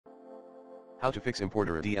How to fix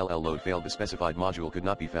ImportError DLL load failed. The specified module could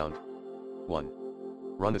not be found. 1.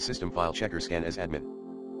 Run the system file checker scan as admin.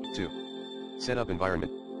 2. Set up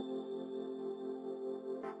environment.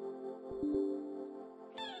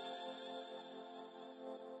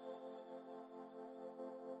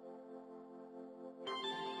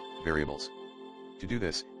 Variables. To do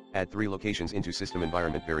this, add 3 locations into system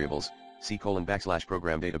environment variables,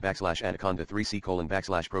 C:\program data /anaconda 3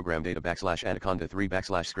 C:\program data /anaconda 3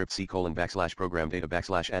 /script C:\program data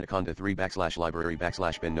 /anaconda 3 /library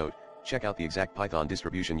 /bin node. Check out the exact Python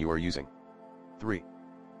distribution you are using. 3.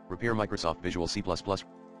 Repair Microsoft Visual C++.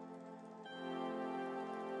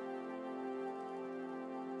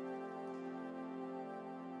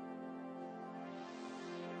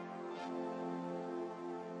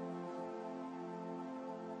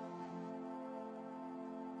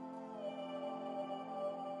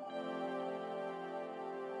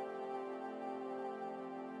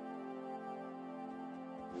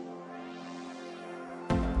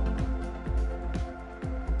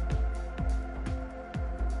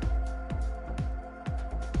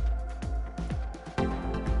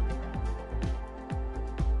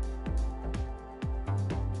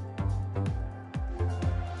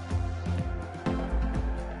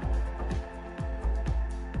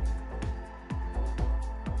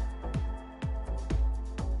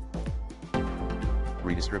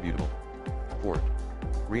 Redistributable. 4.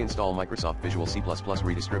 Reinstall Microsoft Visual C++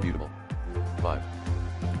 redistributable. 5.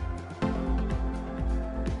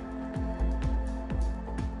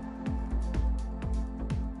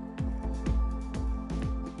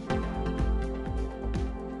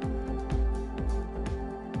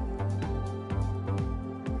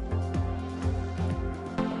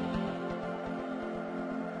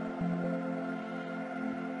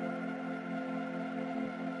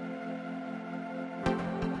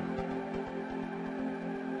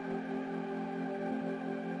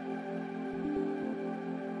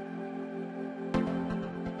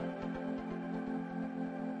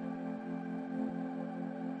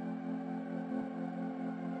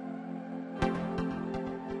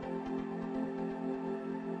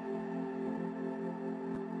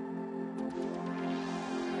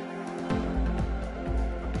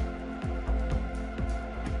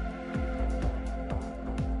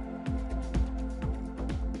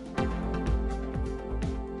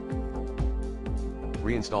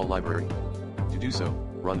 Reinstall library. To do so,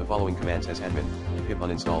 run the following commands as admin: pip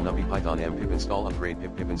uninstall numpy python m pip install upgrade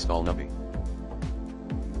pip install numpy.